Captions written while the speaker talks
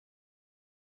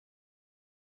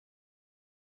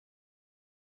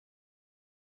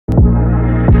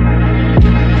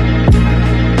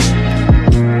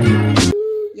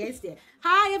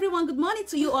afternoon, good morning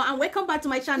to you all, and welcome back to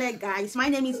my channel, guys. My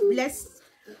name is Blessed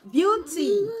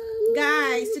Beauty.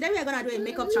 Guys, today we are gonna do a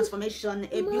makeup transformation.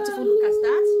 A beautiful look at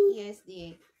that. Yes,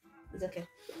 dear. It's okay.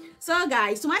 So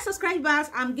guys, to my subscribers,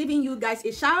 I'm giving you guys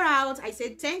a shout out. I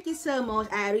said thank you so much.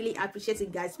 I really appreciate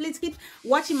it, guys. Please keep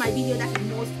watching my video. That's the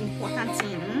most important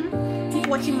thing. Keep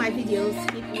watching my videos.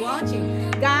 Keep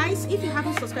watching, guys. If you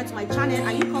haven't subscribed to my channel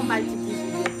and you come back to this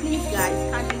video, please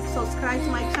guys, kindly subscribe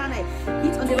to my channel.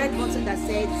 Hit on the red button that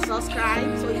says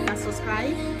subscribe, so you can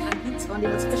subscribe, and hit on the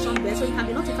notification bell so you can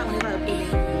be notified whenever I upload a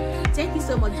video. Thank you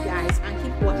so much, guys, and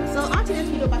keep watching. So on today's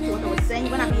video, back to what I was saying,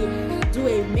 we're gonna be do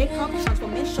a makeup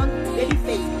transformation baby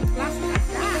face class like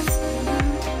that.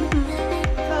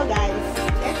 So guys,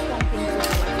 let's jump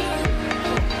into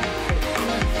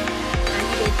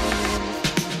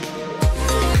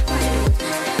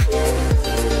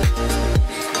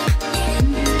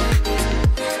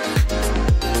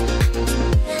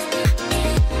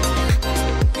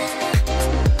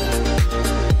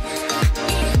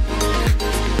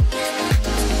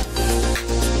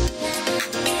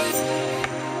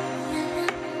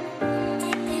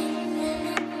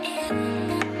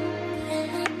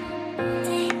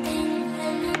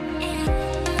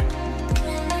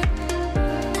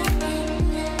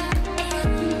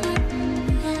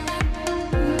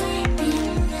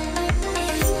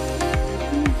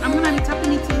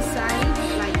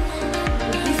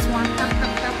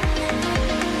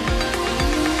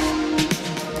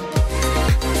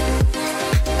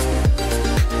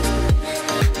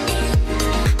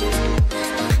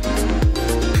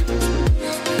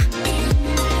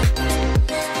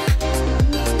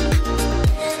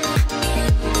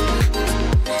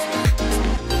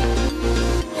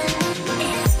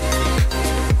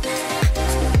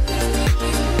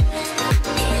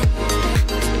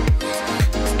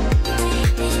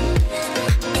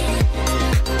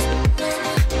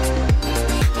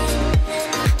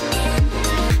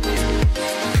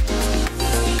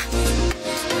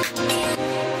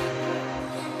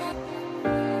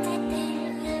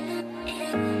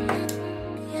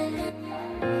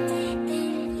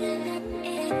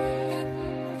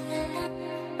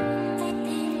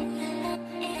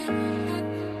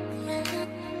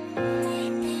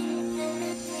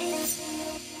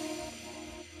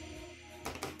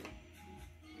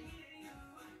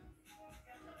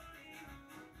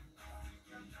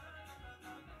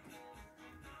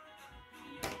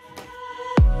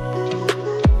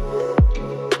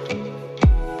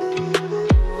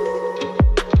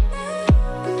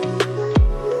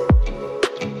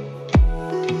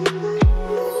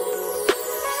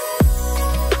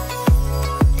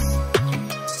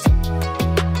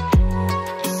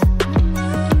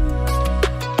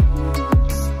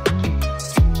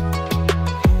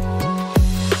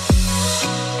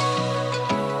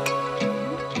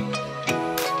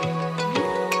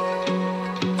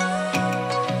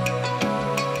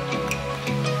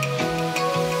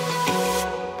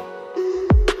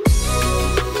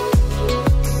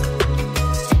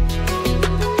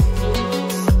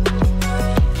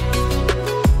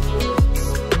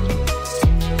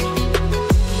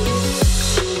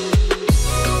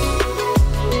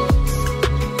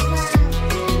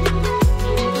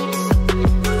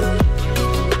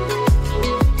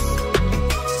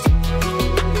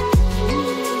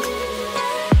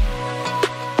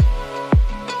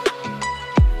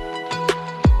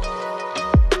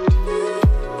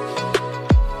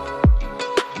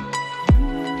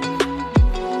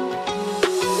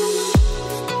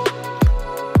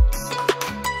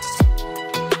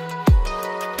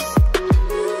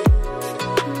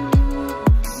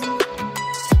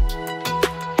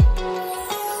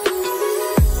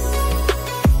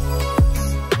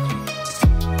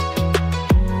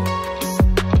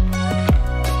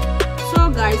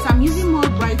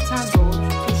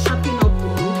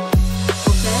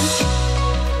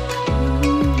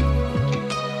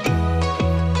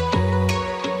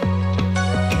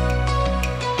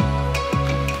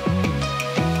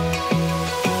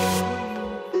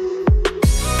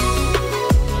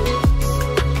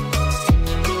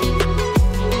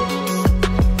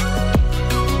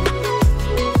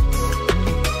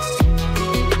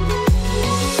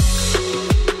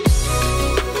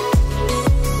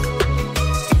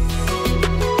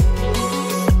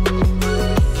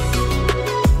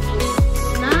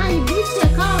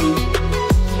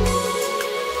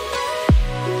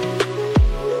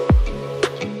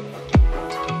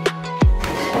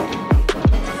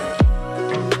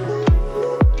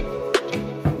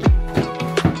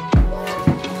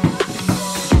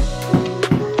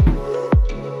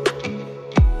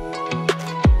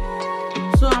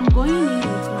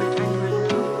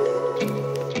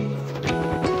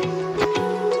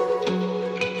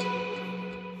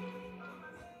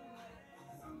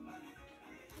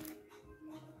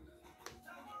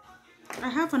I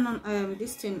have an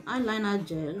this thing eyeliner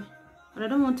gel, but I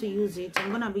don't want to use it.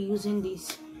 I'm gonna be using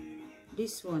this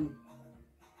one,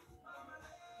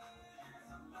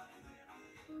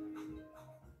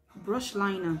 brush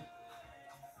liner.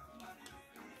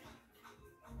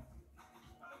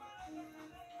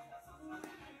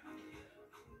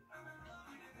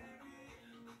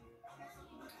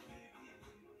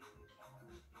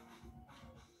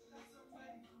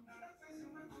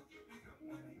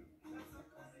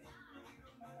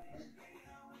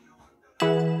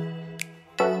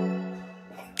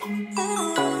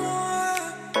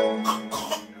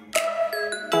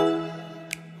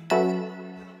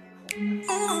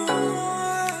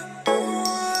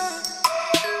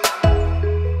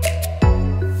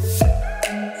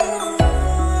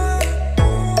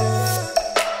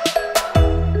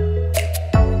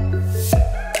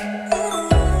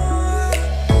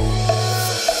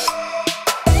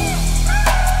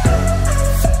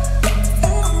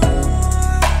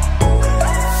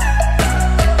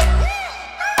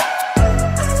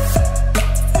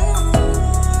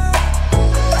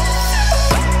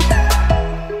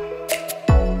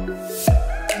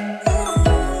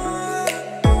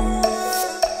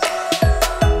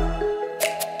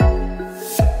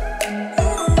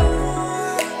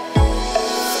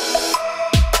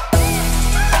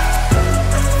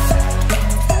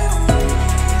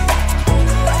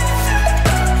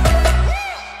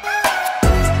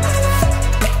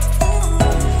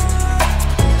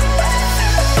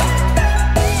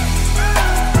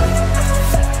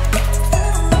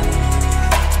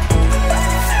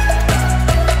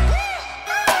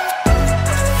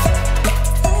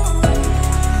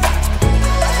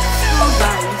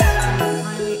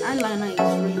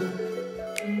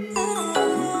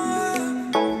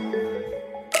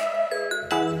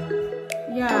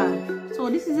 So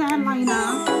this is eyeliner.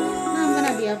 Now I'm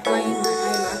gonna be applying my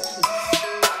eyelashes.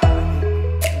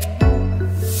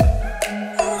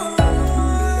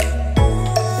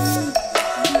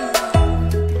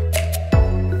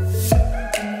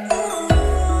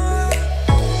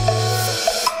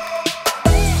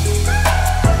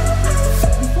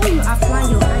 Before you apply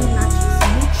your eyelashes,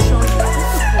 make sure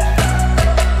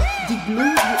the glue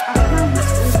you apply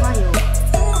this over your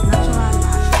natural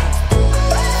lashes.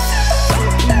 So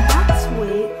in that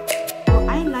way, your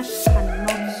eyelash cannot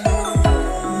move.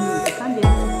 It can't be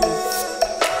anything.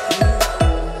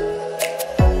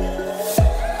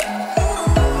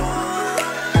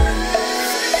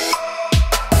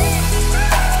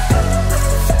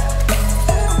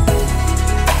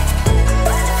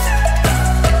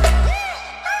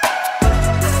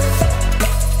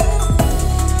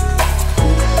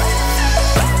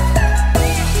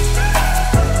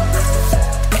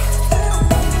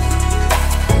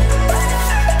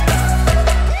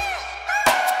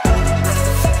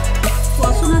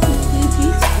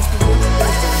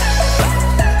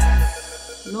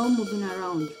 No moving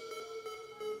around.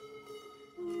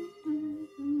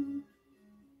 You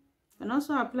can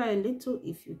also apply a little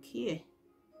if you care.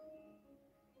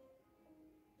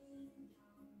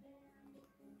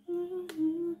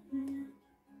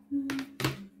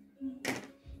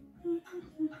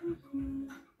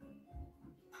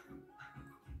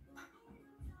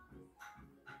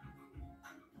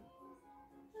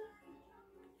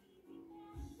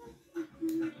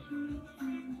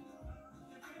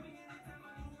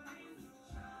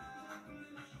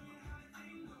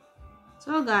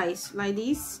 So guys, like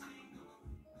this.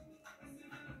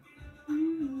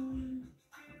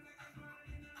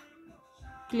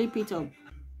 Clip it up.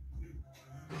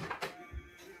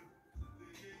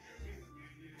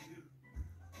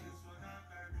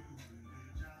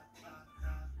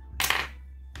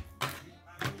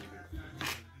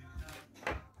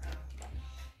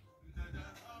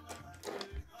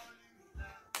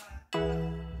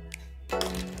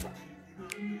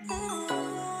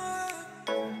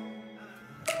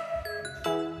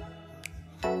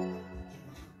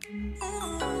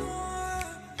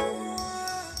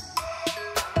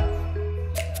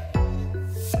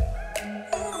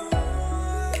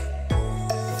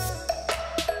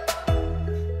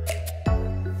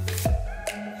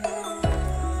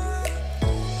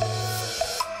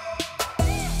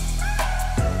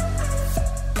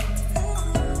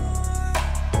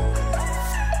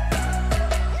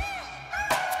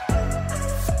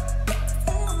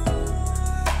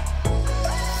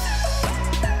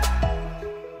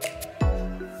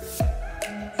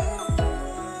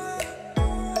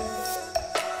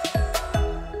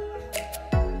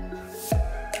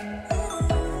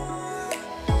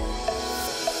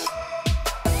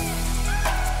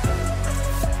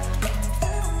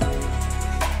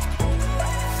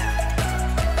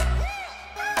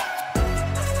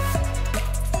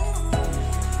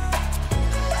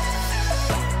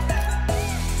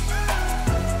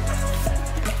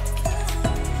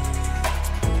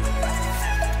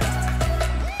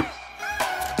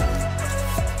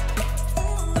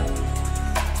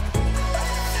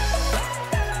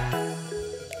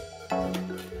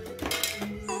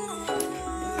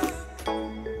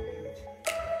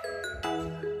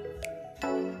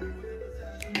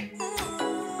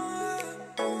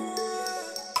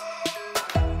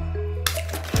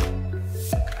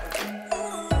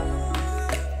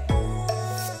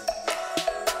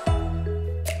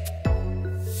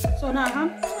 So now I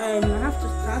have to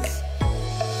start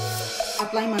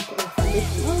applying my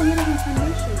foundation. Oh, here is my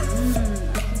foundation.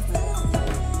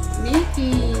 Nikki,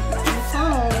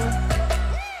 Nicole,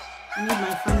 I need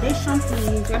my foundation,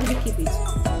 please. Let me keep it.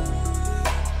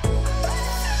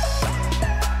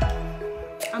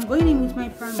 I'm going in with my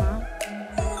primer.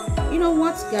 You know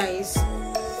what, guys?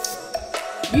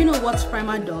 Do you know what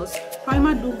primer does?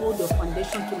 Primer do hold your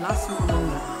foundation to last more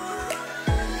longer,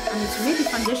 and it made the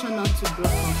foundation not to break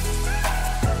off.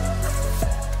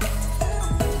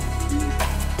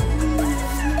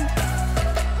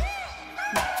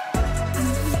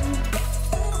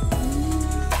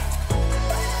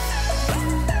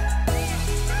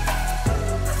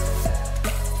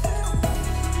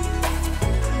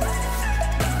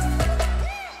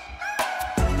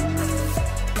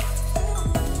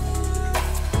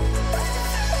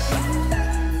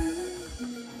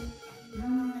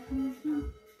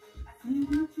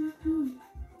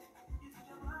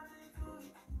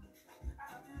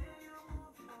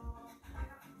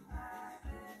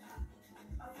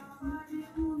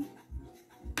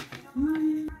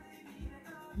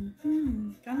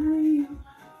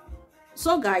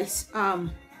 So guys,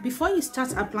 before you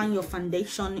start applying your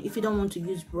foundation, if you don't want to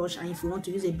use brush and if you want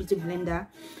to use a beauty blender,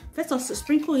 first also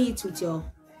sprinkle it with your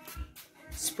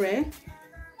spray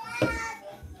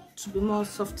to be more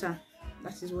softer.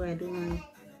 That is what I do now.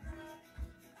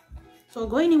 So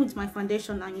going in with my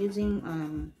foundation, I'm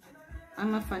using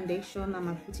my foundation and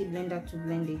my beauty blender to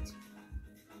blend it.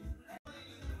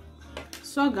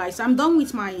 So guys, I'm done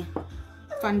with my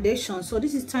foundation, so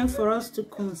this is time for us to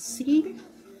conceal.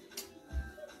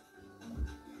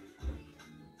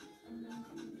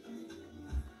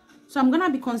 So I'm gonna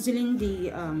be concealing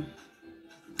the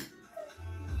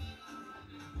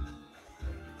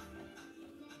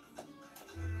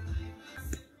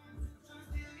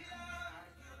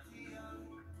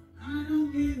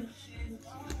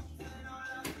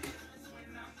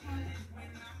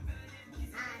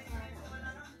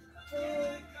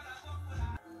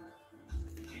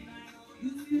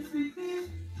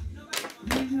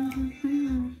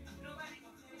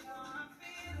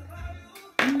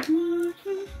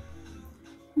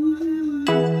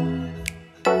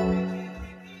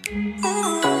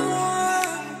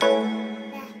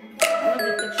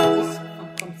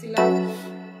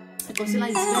concealer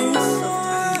is very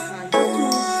soft, and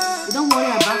you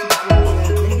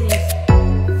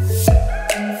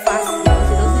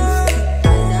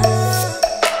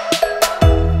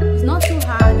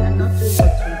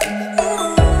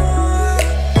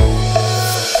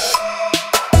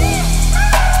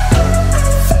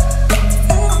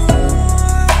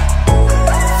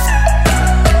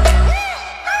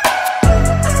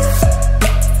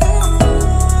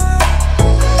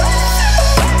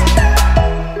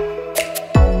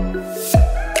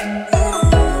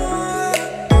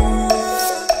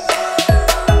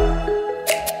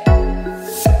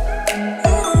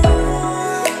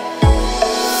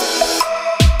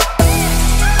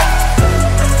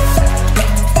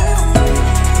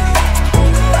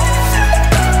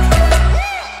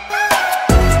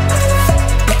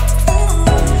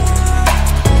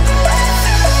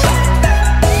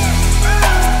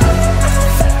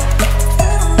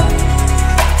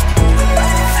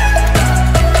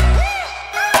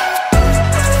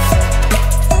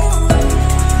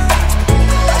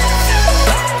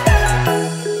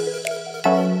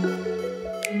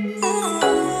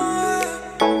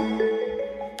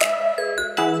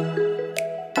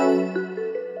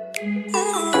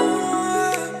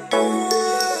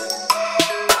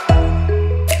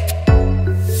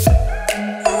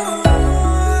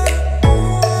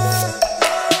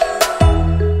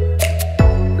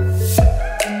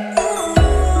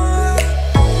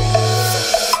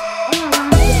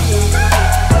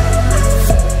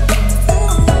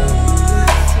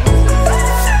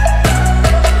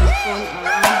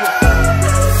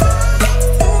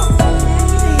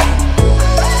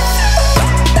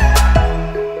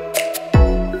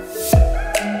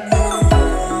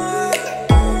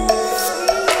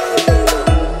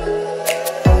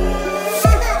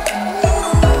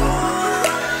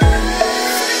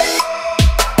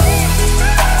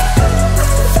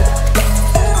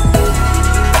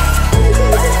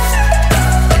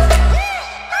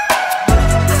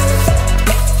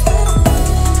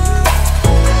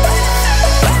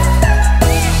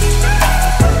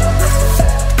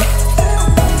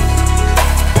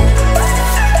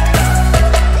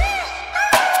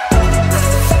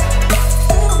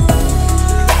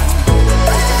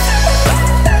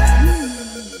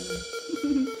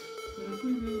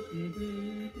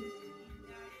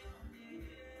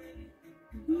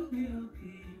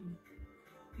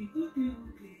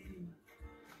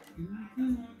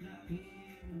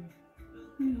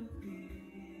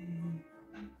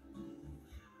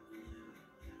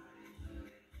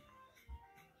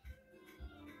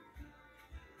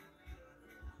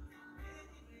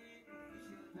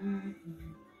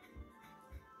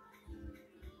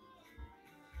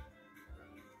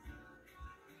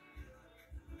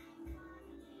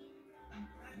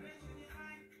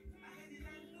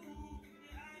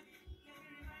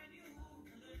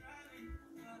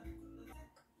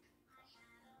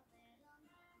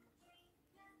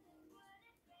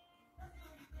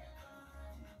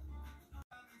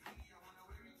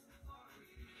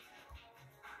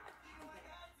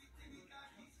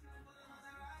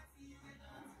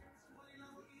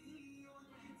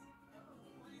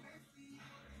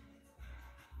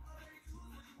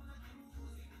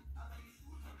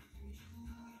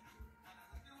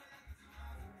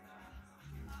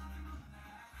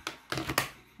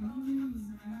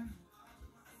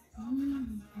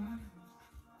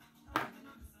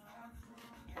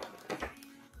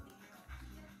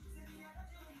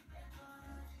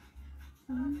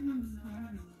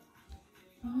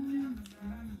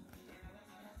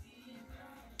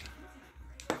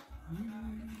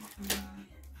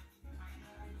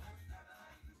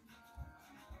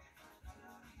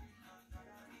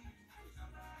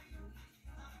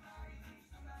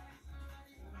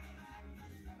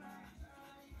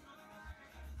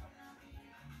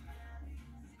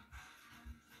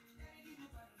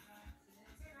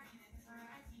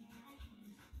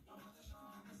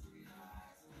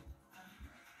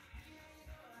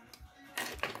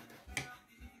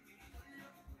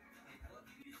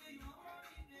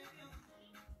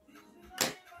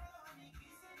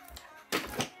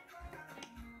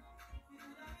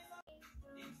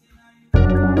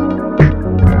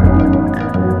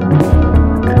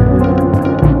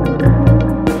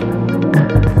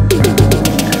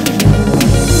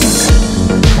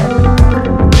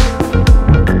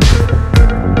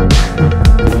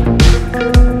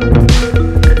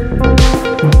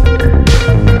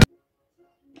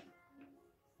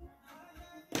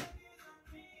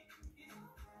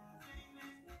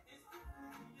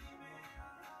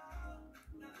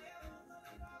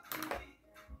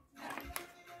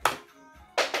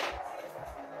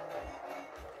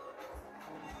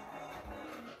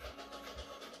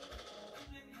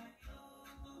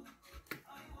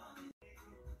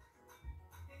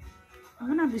I'm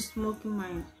gonna be smoking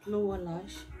my lower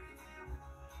lash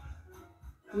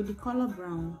with the color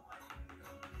brown.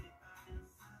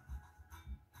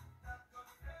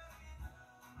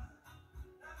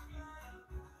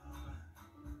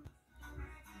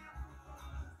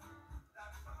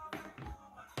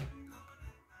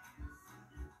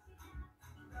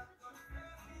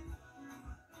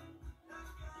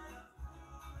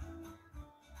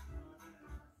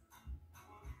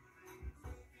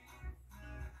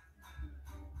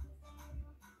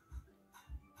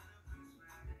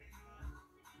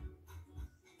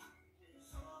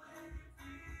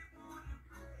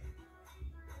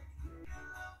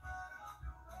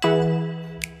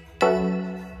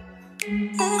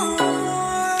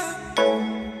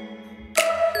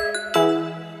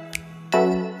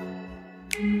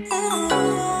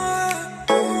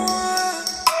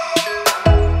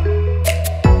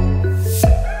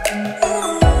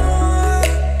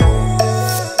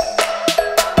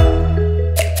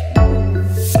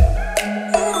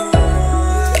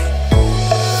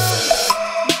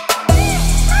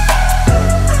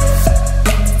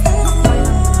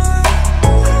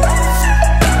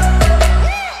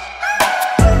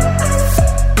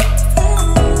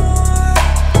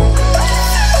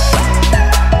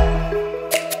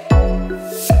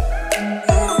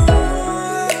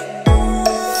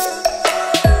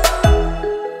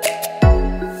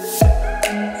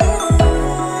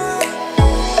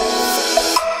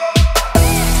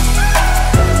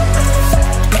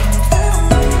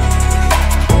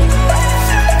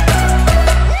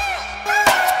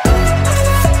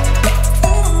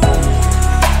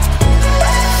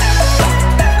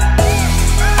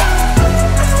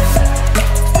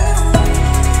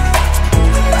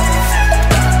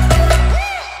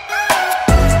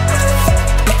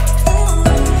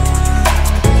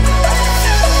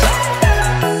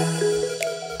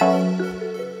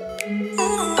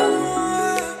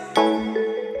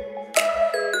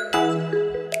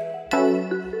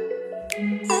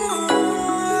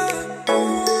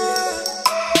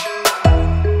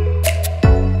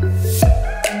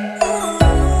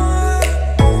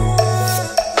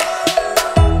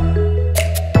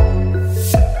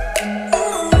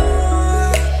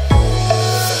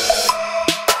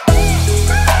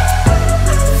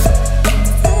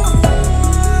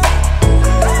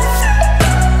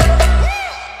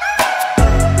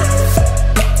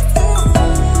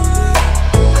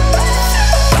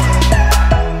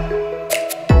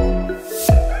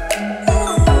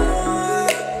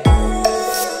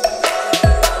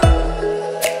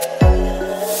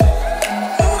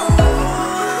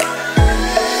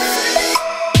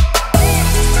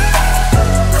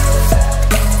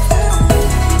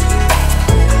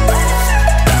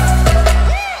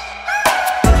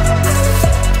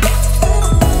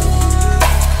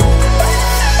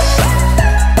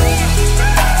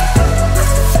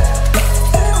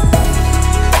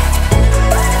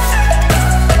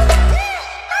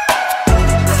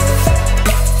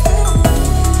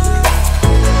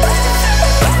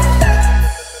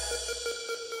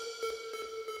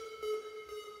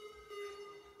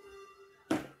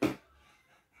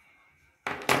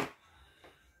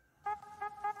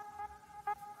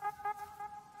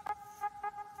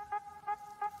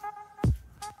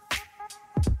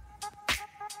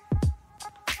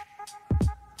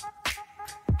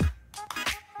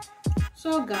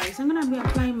 So guys, I'm gonna be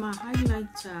applying my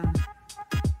highlighter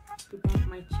to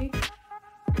my cheek.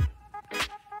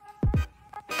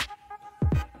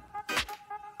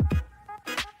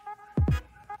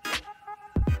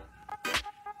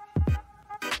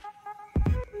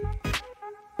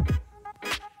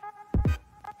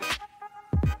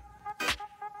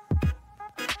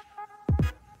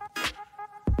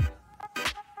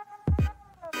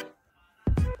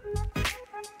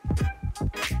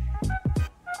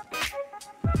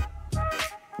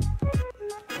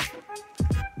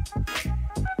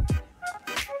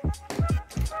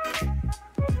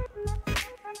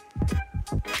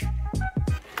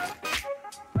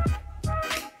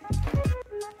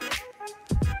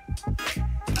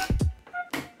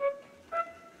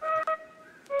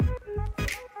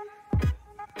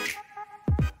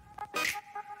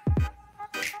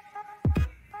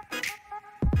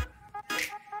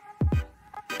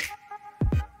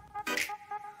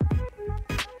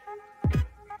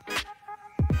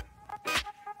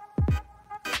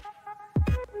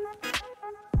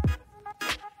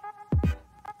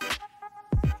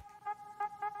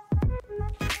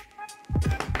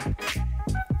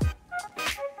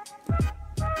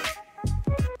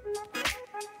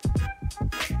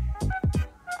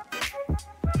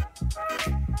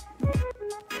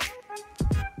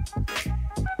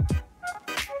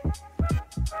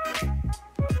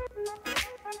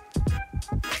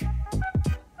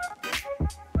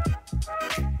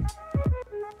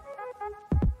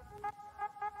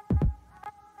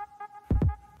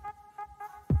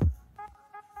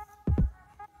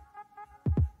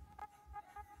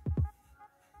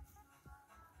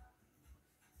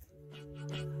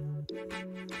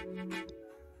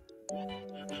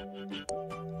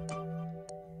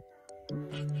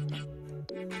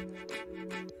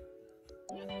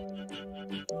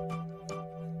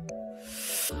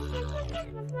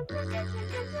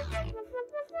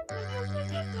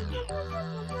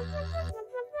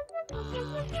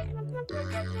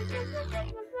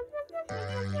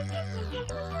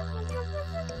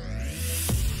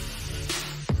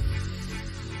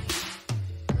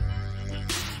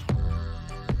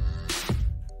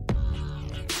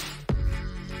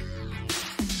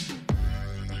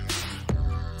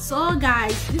 So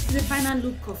guys, this is the final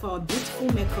look of our beautiful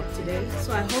makeup today.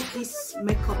 So I hope this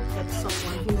makeup helps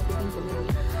someone who is looking to know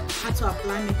how to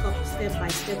apply makeup step by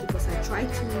step, because I try not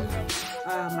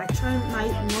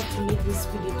to make this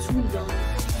video too long. I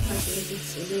try to make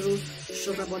it a little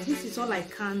shorter, but this is all I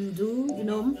can do, you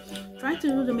know. Trying to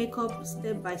do the makeup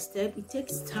step by step, it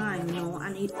takes time, you know,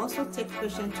 and it also takes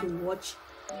patience to watch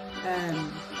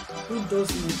who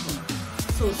does makeup.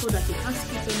 So that you can't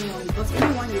skip anyone, because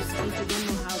anyone you skip, you don't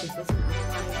know how the person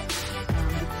applies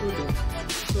the product.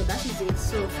 So that is it.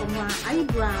 So for my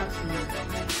eyebrows,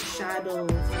 shadow,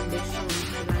 foundation,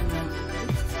 eyeliner,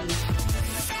 lipstick,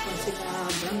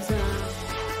 concealer, bronzer,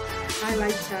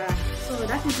 highlighter. So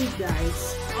that is it,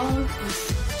 guys. All is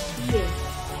here,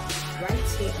 right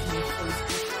here on my face.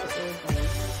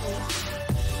 So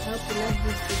I hope you like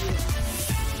this video.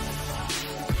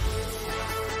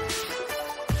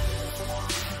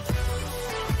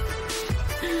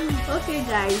 Okay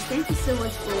guys, thank you so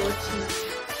much for watching.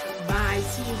 Bye,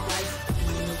 see you guys.